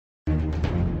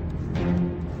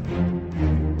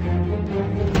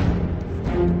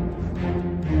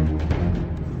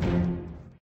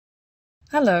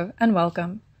Hello and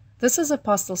welcome. This is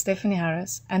Apostle Stephanie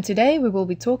Harris, and today we will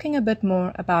be talking a bit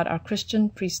more about our Christian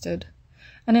priesthood.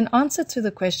 And in answer to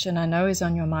the question I know is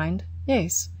on your mind,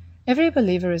 yes, every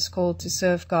believer is called to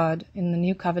serve God in the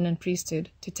New Covenant priesthood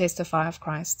to testify of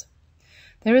Christ.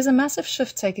 There is a massive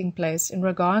shift taking place in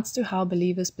regards to how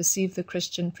believers perceive the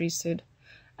Christian priesthood,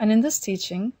 and in this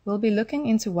teaching we'll be looking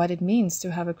into what it means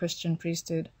to have a Christian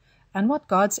priesthood and what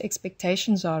God's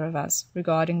expectations are of us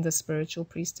regarding the spiritual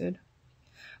priesthood.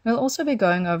 We'll also be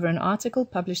going over an article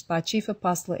published by Chief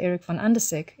Apostle Eric von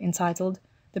Andersek entitled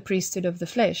The Priesthood of the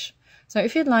Flesh. So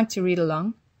if you'd like to read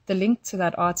along, the link to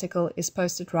that article is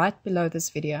posted right below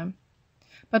this video.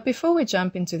 But before we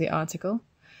jump into the article,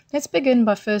 let's begin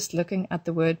by first looking at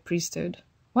the word priesthood.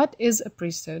 What is a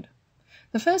priesthood?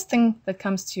 The first thing that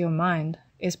comes to your mind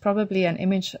is probably an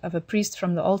image of a priest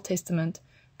from the Old Testament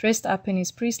dressed up in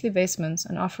his priestly vestments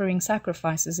and offering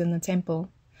sacrifices in the temple.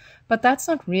 But that's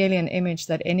not really an image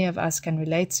that any of us can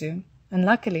relate to, and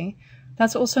luckily,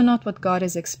 that's also not what God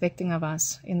is expecting of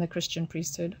us in the Christian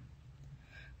priesthood.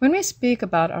 When we speak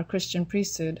about our Christian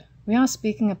priesthood, we are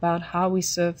speaking about how we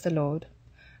serve the Lord.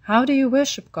 How do you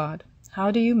worship God? How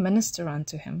do you minister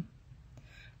unto Him?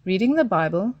 Reading the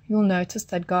Bible, you'll notice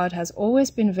that God has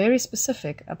always been very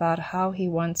specific about how He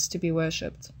wants to be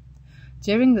worshipped.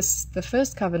 During the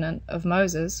first covenant of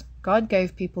Moses, God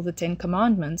gave people the 10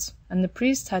 Commandments, and the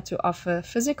priest had to offer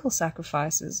physical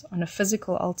sacrifices on a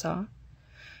physical altar.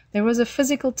 There was a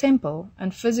physical temple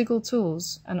and physical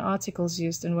tools and articles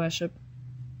used in worship.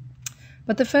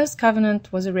 But the first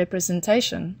covenant was a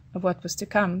representation of what was to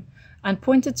come and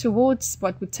pointed towards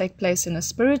what would take place in a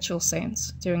spiritual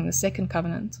sense during the second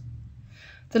covenant.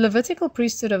 The Levitical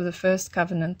priesthood of the first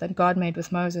covenant that God made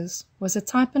with Moses was a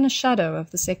type and a shadow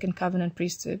of the second covenant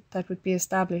priesthood that would be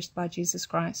established by Jesus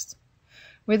Christ.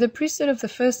 Where the priesthood of the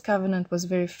first covenant was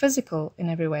very physical in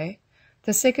every way,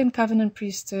 the second covenant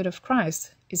priesthood of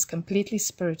Christ is completely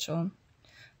spiritual.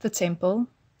 The temple,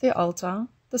 the altar,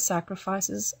 the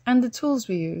sacrifices, and the tools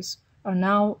we use are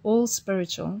now all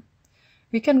spiritual.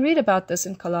 We can read about this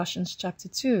in Colossians chapter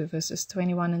 2, verses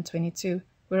 21 and 22,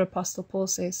 where Apostle Paul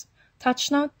says,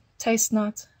 "Touch not, taste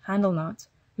not, handle not,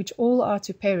 which all are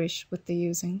to perish with the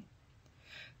using."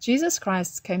 Jesus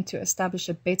Christ came to establish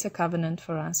a better covenant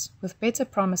for us, with better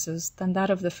promises than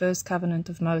that of the first covenant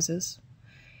of Moses.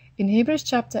 In Hebrews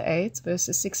chapter 8,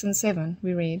 verses 6 and 7,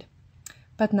 we read,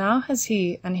 "But now has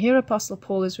he," and here Apostle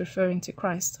Paul is referring to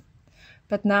Christ,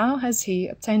 "but now has he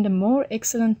obtained a more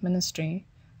excellent ministry,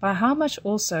 by how much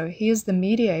also he is the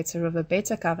mediator of a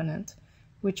better covenant,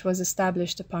 which was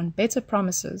established upon better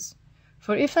promises.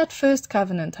 For if that first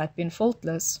covenant had been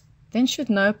faultless, then should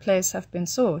no place have been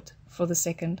sought for the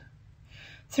second."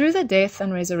 Through the death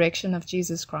and resurrection of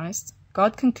Jesus Christ,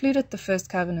 God concluded the first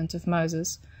covenant of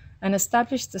Moses and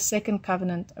established the second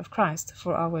covenant of Christ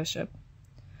for our worship.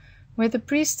 Where the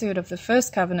priesthood of the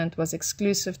first covenant was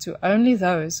exclusive to only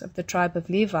those of the tribe of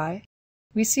Levi,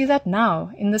 we see that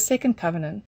now, in the second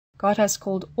covenant, God has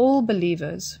called all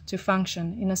believers to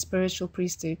function in a spiritual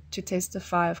priesthood to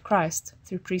testify of Christ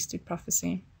through priesthood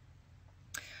prophecy.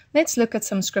 Let's look at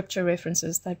some scripture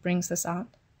references that brings this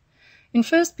out. In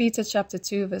 1 Peter chapter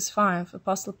 2, verse 5,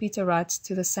 Apostle Peter writes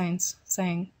to the saints,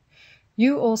 saying,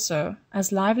 "You also,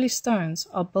 as lively stones,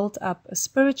 are built up a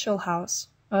spiritual house,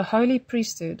 a holy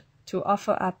priesthood, to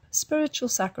offer up spiritual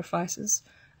sacrifices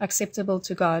acceptable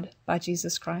to God by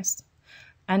Jesus Christ."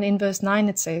 And in verse 9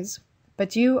 it says,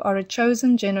 "But you are a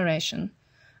chosen generation,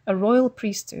 a royal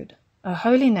priesthood, a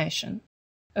holy nation,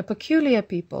 a peculiar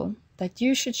people, that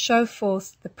you should show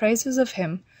forth the praises of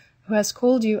Him who has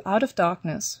called you out of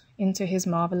darkness into His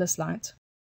marvelous light."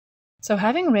 So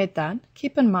having read that,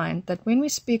 keep in mind that when we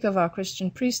speak of our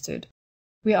Christian priesthood,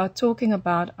 we are talking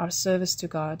about our service to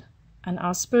God, and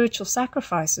our spiritual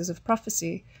sacrifices of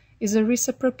prophecy is a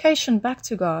reciprocation back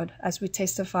to God as we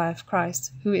testify of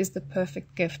Christ, who is the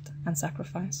perfect gift and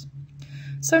sacrifice.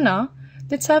 So now,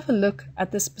 let's have a look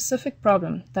at the specific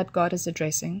problem that God is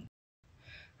addressing.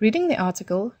 Reading the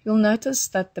article, you'll notice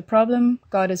that the problem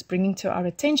God is bringing to our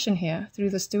attention here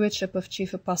through the stewardship of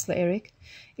Chief Apostle Eric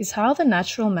is how the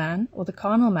natural man or the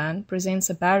carnal man presents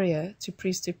a barrier to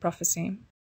priesthood prophecy.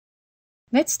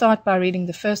 Let's start by reading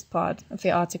the first part of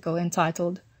the article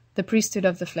entitled The Priesthood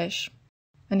of the Flesh.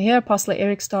 And here Apostle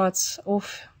Eric starts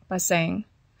off by saying,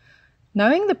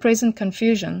 "Knowing the present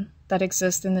confusion that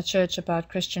exists in the church about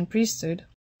Christian priesthood,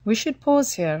 we should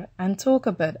pause here and talk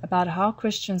a bit about how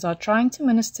Christians are trying to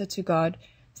minister to God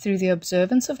through the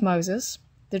observance of Moses,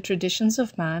 the traditions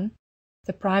of man,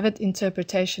 the private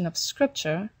interpretation of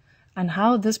Scripture, and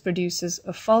how this produces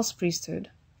a false priesthood,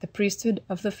 the priesthood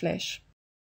of the flesh.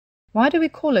 Why do we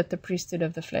call it the priesthood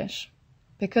of the flesh?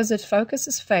 because it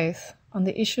focuses faith on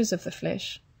the issues of the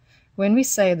flesh. When we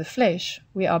say the flesh,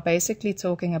 we are basically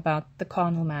talking about the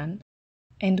carnal man.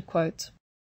 End quote.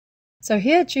 So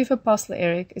here Chief Apostle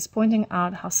Eric is pointing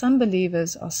out how some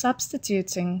believers are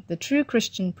substituting the true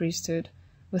Christian priesthood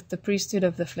with the priesthood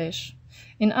of the flesh.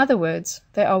 In other words,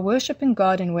 they are worshipping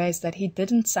God in ways that He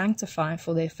didn't sanctify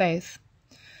for their faith.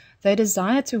 They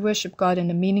desire to worship God in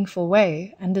a meaningful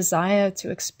way and desire to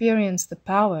experience the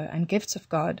power and gifts of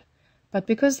God, but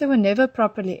because they were never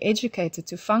properly educated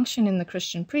to function in the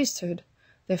Christian priesthood,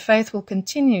 their faith will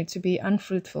continue to be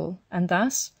unfruitful, and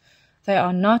thus they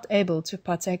are not able to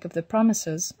partake of the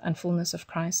promises and fullness of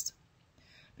Christ.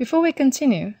 Before we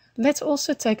continue, let's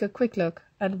also take a quick look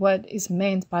at what is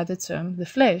meant by the term the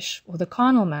flesh or the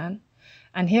carnal man.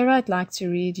 And here I'd like to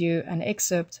read you an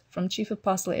excerpt from Chief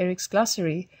Apostle Eric's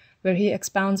glossary, where he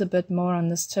expounds a bit more on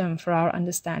this term for our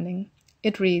understanding.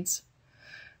 It reads,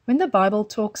 "When the Bible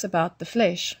talks about the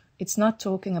flesh, it's not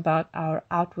talking about our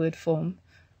outward form,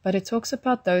 but it talks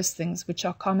about those things which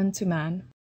are common to man.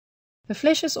 The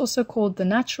flesh is also called the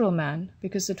natural man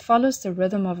because it follows the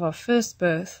rhythm of our first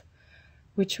birth,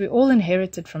 which we all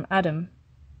inherited from Adam,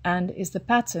 and is the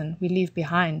pattern we leave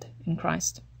behind in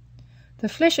Christ. The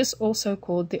flesh is also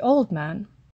called the old man.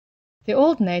 The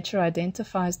old nature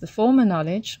identifies the former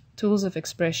knowledge, tools of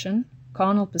expression,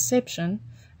 carnal perception,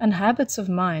 and habits of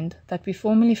mind that we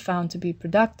formerly found to be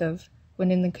productive when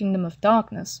in the kingdom of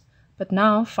darkness, but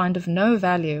now find of no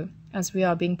value as we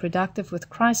are being productive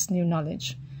with Christ's new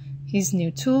knowledge, His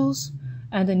new tools,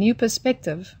 and a new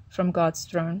perspective from God's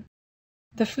throne.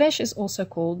 The flesh is also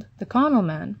called the carnal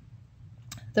man.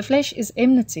 The flesh is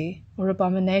enmity or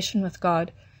abomination with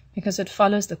God because it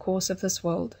follows the course of this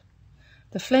world.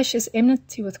 The flesh is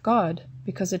enmity with God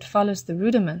because it follows the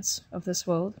rudiments of this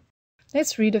world."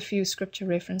 Let's read a few scripture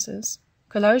references.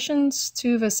 Colossians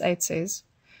 2 verse 8 says,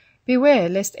 "Beware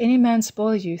lest any man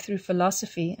spoil you through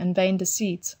philosophy and vain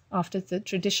deceit, after the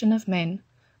tradition of men,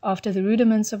 after the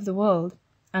rudiments of the world,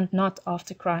 and not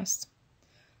after Christ."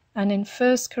 And in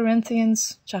 1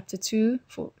 Corinthians chapter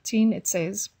 2:14 it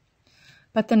says,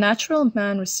 "But the natural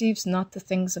man receives not the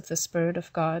things of the Spirit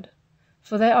of God,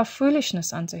 for they are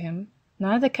foolishness unto him,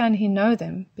 neither can he know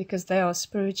them, because they are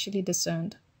spiritually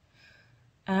discerned."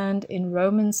 And in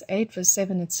Romans 8 verse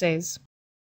 7 it says,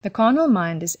 "The carnal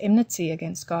mind is enmity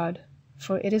against God,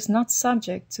 for it is not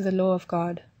subject to the law of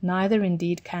God, neither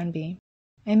indeed can be."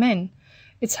 Amen.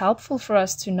 It's helpful for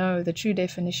us to know the true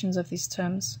definitions of these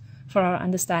terms for our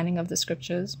understanding of the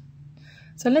scriptures.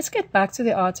 So let's get back to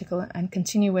the article and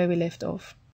continue where we left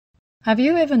off. Have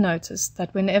you ever noticed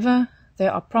that whenever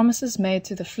there are promises made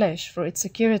to the flesh for its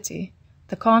security,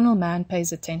 the carnal man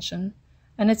pays attention,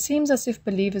 and it seems as if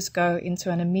believers go into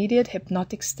an immediate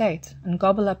hypnotic state and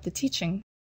gobble up the teaching?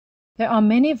 There are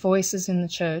many voices in the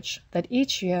church that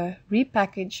each year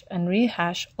repackage and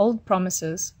rehash old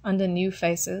promises under new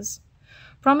faces.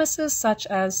 Promises such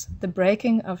as the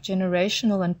breaking of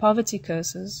generational and poverty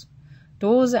curses,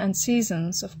 doors and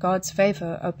seasons of God's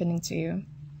favor opening to you,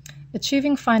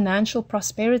 achieving financial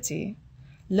prosperity,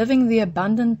 living the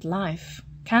abundant life,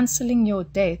 canceling your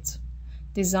debt,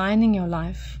 designing your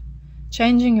life,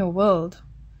 changing your world,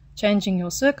 changing your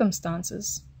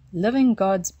circumstances, living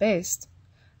God's best,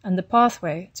 and the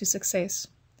pathway to success.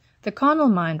 The carnal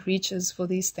mind reaches for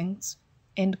these things.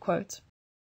 End quote.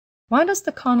 Why does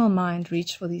the carnal mind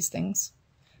reach for these things?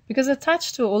 Because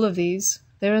attached to all of these,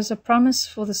 there is a promise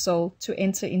for the soul to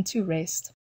enter into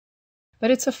rest.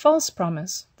 But it's a false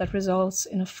promise that results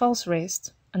in a false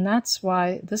rest, and that's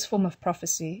why this form of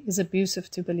prophecy is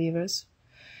abusive to believers.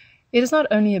 It is not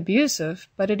only abusive,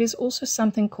 but it is also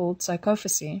something called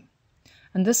psychophacy.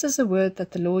 And this is a word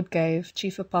that the Lord gave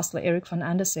Chief Apostle Eric von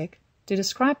Andersek to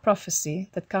describe prophecy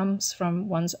that comes from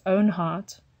one's own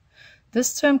heart.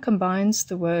 This term combines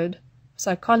the word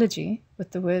psychology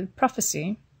with the word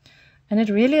prophecy, and it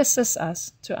really assists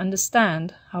us to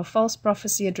understand how false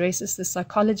prophecy addresses the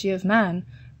psychology of man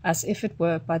as if it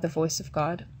were by the voice of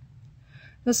God.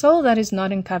 The soul that is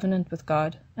not in covenant with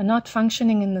God and not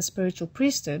functioning in the spiritual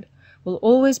priesthood will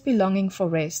always be longing for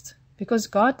rest, because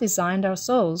God designed our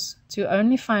souls to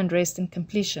only find rest and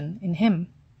completion in Him.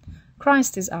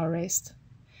 Christ is our rest.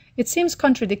 It seems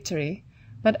contradictory,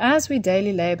 but as we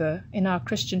daily labor in our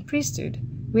Christian priesthood,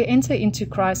 we enter into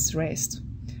Christ's rest,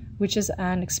 which is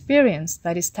an experience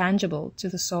that is tangible to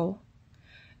the soul.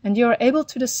 And you are able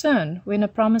to discern when a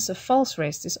promise of false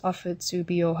rest is offered to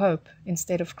be your hope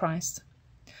instead of Christ.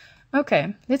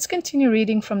 Okay, let's continue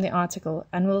reading from the article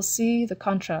and we'll see the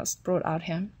contrast brought out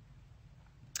here.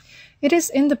 It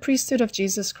is in the priesthood of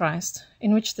Jesus Christ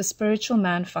in which the spiritual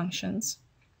man functions.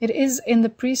 It is in the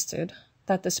priesthood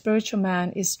that the spiritual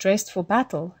man is dressed for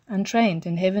battle and trained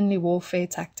in heavenly warfare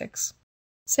tactics.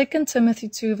 2 Timothy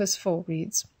 2 verse 4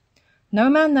 reads, "No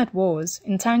man that wars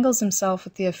entangles himself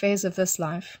with the affairs of this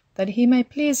life, that he may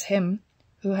please him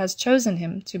who has chosen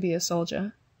him to be a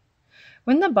soldier."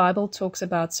 When the Bible talks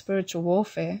about spiritual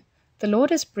warfare, the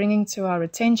Lord is bringing to our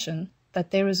attention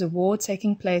that there is a war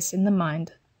taking place in the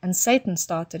mind, and Satan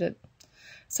started it.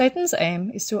 Satan's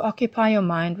aim is to occupy your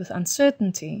mind with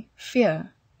uncertainty,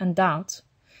 fear, and doubt.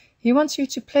 He wants you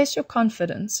to place your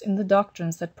confidence in the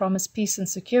doctrines that promise peace and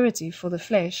security for the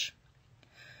flesh.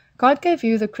 God gave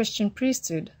you the Christian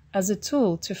priesthood as a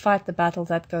tool to fight the battle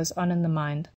that goes on in the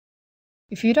mind.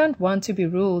 If you don't want to be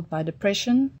ruled by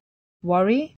depression,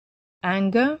 worry,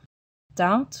 anger,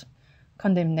 doubt,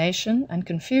 condemnation, and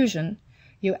confusion,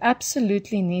 you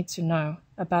absolutely need to know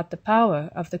about the power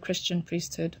of the Christian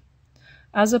priesthood.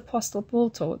 As Apostle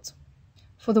Paul taught,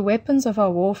 "For the weapons of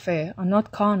our warfare are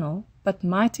not carnal, but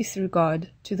mighty through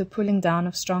God to the pulling down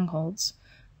of strongholds."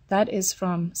 That is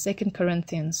from 2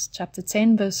 Corinthians chapter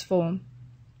 10, verse 4.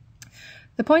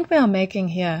 The point we are making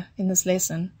here in this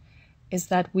lesson is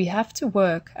that we have to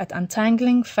work at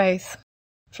untangling faith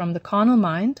from the carnal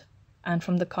mind and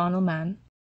from the carnal man.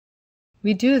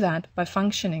 We do that by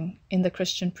functioning in the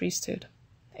Christian priesthood.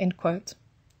 End quote.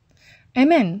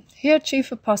 Amen. Here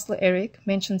Chief Apostle Eric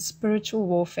mentions spiritual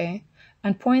warfare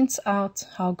and points out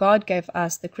how God gave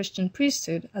us the Christian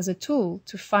priesthood as a tool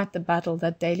to fight the battle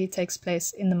that daily takes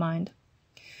place in the mind.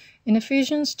 In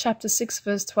Ephesians chapter 6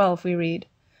 verse 12 we read,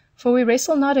 "For we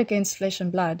wrestle not against flesh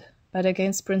and blood, but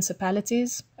against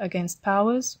principalities, against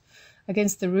powers,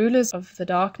 against the rulers of the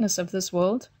darkness of this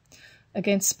world,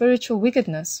 against spiritual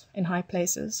wickedness in high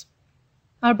places."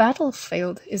 Our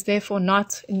battlefield is therefore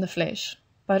not in the flesh,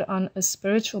 but on a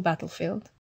spiritual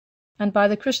battlefield. And by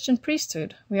the Christian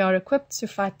priesthood, we are equipped to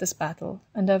fight this battle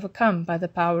and overcome by the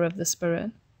power of the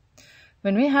Spirit.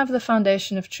 When we have the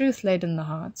foundation of truth laid in the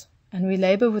heart, and we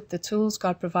labor with the tools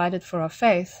God provided for our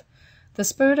faith, the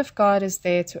Spirit of God is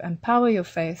there to empower your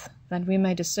faith that we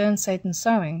may discern Satan's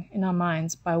sowing in our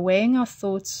minds by weighing our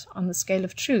thoughts on the scale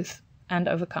of truth and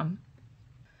overcome.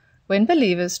 When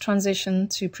believers transition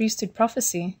to priesthood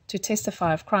prophecy to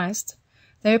testify of Christ,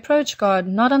 they approach God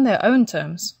not on their own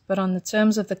terms, but on the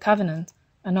terms of the covenant,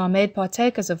 and are made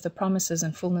partakers of the promises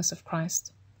and fullness of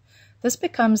Christ. This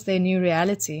becomes their new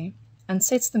reality and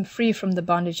sets them free from the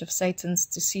bondage of Satan's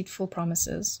deceitful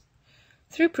promises.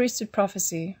 Through priesthood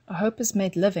prophecy, our hope is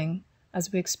made living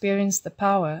as we experience the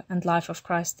power and life of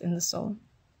Christ in the soul.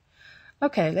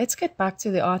 Okay, let's get back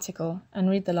to the article and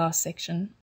read the last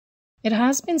section. It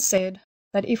has been said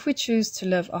that if we choose to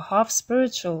live a half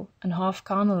spiritual and half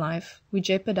carnal life, we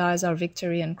jeopardize our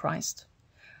victory in Christ.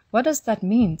 What does that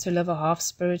mean, to live a half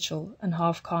spiritual and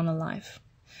half carnal life?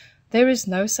 There is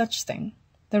no such thing.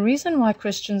 The reason why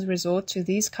Christians resort to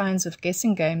these kinds of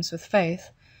guessing games with faith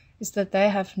is that they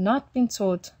have not been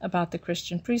taught about the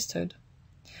Christian priesthood.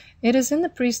 It is in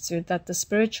the priesthood that the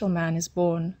spiritual man is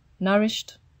born,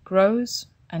 nourished, grows,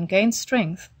 and gains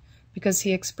strength because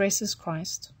he expresses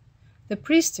Christ. The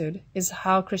priesthood is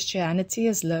how Christianity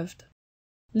is lived.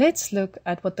 Let's look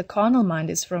at what the carnal mind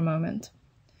is for a moment.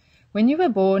 When you were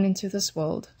born into this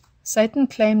world, Satan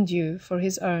claimed you for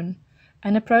his own,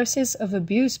 and a process of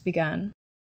abuse began.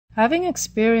 Having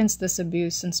experienced this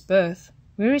abuse since birth,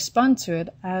 we respond to it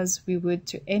as we would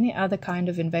to any other kind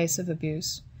of invasive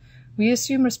abuse. We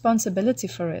assume responsibility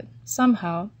for it.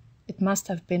 Somehow, it must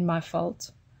have been my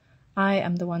fault. I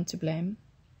am the one to blame.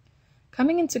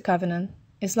 Coming into covenant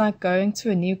is like going to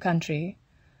a new country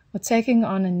or taking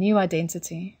on a new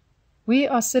identity. We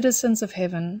are citizens of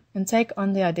heaven and take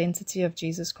on the identity of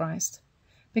Jesus Christ.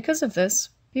 Because of this,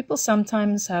 people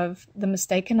sometimes have the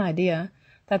mistaken idea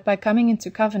that by coming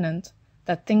into covenant,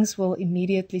 that things will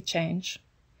immediately change.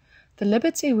 The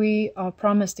liberty we are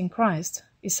promised in Christ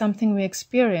is something we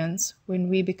experience when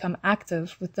we become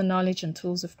active with the knowledge and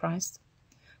tools of Christ,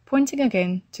 pointing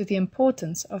again to the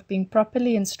importance of being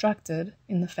properly instructed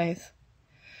in the faith.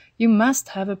 You must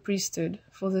have a priesthood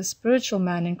for the spiritual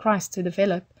man in Christ to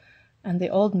develop and the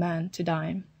old man to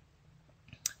die.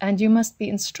 And you must be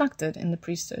instructed in the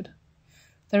priesthood.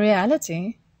 The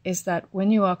reality is that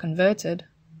when you are converted,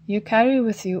 you carry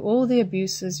with you all the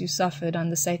abuses you suffered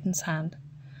under Satan's hand.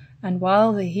 And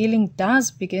while the healing does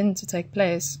begin to take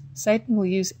place, Satan will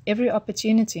use every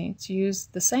opportunity to use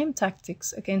the same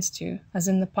tactics against you as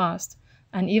in the past,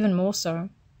 and even more so.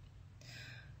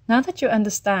 Now that you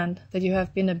understand that you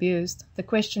have been abused, the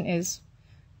question is,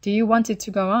 do you want it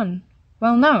to go on?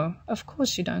 Well, no, of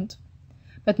course you don't.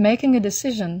 But making a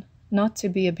decision not to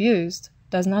be abused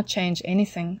does not change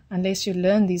anything unless you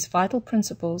learn these vital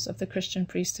principles of the Christian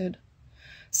priesthood.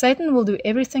 Satan will do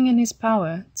everything in his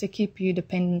power to keep you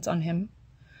dependent on him.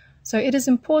 So it is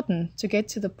important to get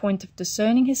to the point of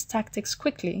discerning his tactics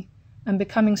quickly and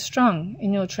becoming strong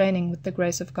in your training with the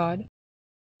grace of God.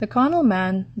 The carnal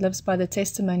man lives by the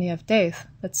testimony of death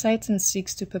that Satan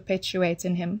seeks to perpetuate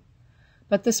in him,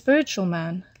 but the spiritual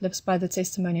man lives by the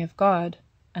testimony of God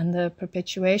and the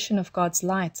perpetuation of God's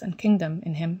light and kingdom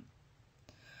in him.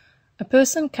 A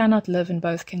person cannot live in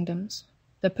both kingdoms.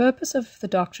 The purpose of the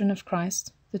doctrine of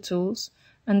Christ, the tools,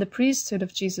 and the priesthood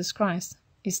of Jesus Christ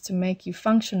is to make you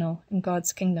functional in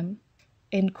God's kingdom.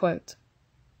 End quote.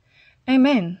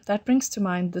 Amen. That brings to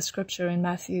mind the scripture in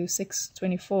Matthew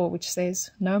 6:24, which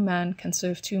says, "No man can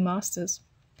serve two masters."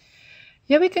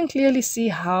 Here we can clearly see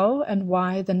how and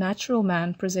why the natural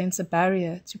man presents a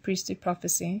barrier to priesthood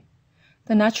prophecy.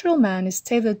 The natural man is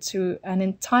tethered to an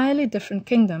entirely different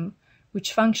kingdom,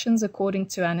 which functions according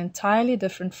to an entirely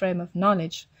different frame of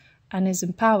knowledge and is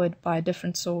empowered by a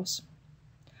different source.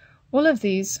 All of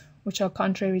these, which are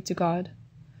contrary to God.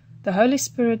 The Holy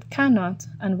Spirit cannot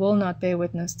and will not bear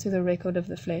witness to the record of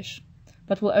the flesh,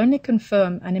 but will only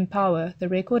confirm and empower the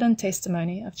record and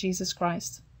testimony of Jesus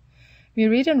Christ. We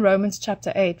read in Romans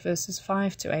chapter 8, verses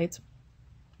 5 to 8,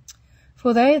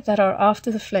 "For they that are after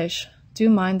the flesh do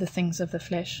mind the things of the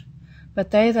flesh,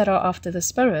 but they that are after the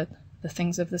Spirit, the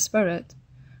things of the Spirit.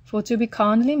 For to be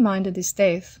carnally minded is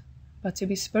death, but to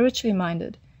be spiritually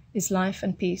minded is life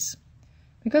and peace.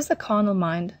 Because the carnal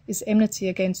mind is enmity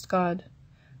against God,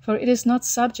 for it is not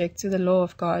subject to the law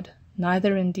of God,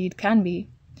 neither indeed can be.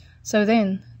 So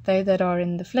then, they that are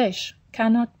in the flesh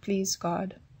cannot please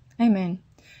God." Amen.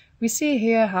 We see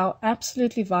here how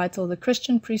absolutely vital the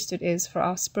Christian priesthood is for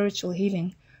our spiritual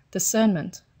healing,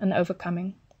 discernment, and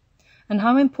overcoming, and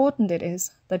how important it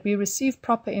is that we receive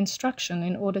proper instruction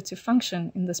in order to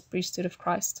function in this priesthood of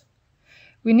Christ.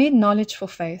 We need knowledge for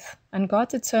faith, and God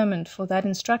determined for that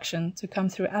instruction to come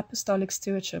through apostolic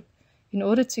stewardship in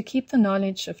order to keep the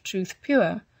knowledge of truth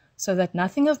pure, so that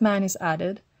nothing of man is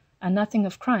added and nothing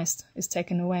of Christ is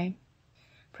taken away.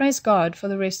 Praise God for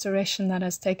the restoration that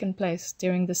has taken place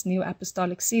during this new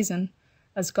apostolic season,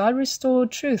 as God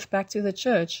restored truth back to the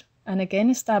church and again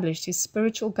established his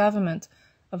spiritual government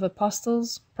of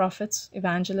apostles, prophets,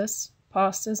 evangelists,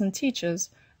 pastors, and teachers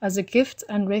as a gift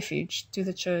and refuge to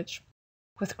the church,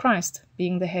 with Christ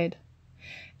being the head.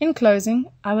 In closing,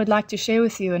 I would like to share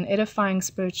with you an edifying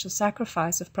spiritual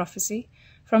sacrifice of prophecy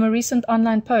from a recent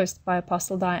online post by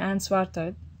Apostle Diane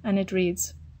Swarthout, and it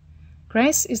reads,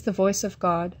 "Grace is the voice of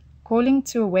God, calling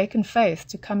to awaken faith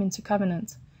to come into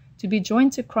covenant, to be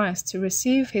joined to Christ to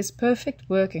receive his perfect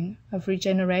working of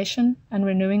regeneration and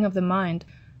renewing of the mind,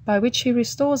 by which he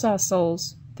restores our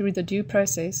souls through the due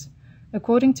process,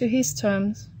 according to his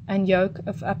terms and yoke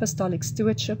of apostolic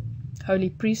stewardship, holy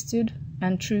priesthood,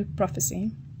 and true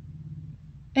prophecy."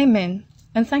 Amen,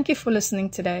 and thank you for listening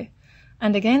today.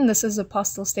 And again, this is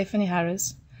Apostle Stephanie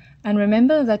Harris. And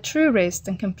remember that true rest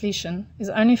and completion is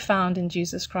only found in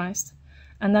Jesus Christ,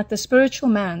 and that the spiritual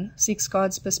man seeks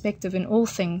God's perspective in all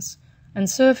things, and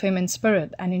serve him in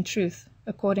spirit and in truth,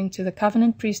 according to the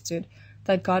covenant priesthood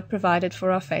that God provided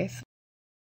for our faith.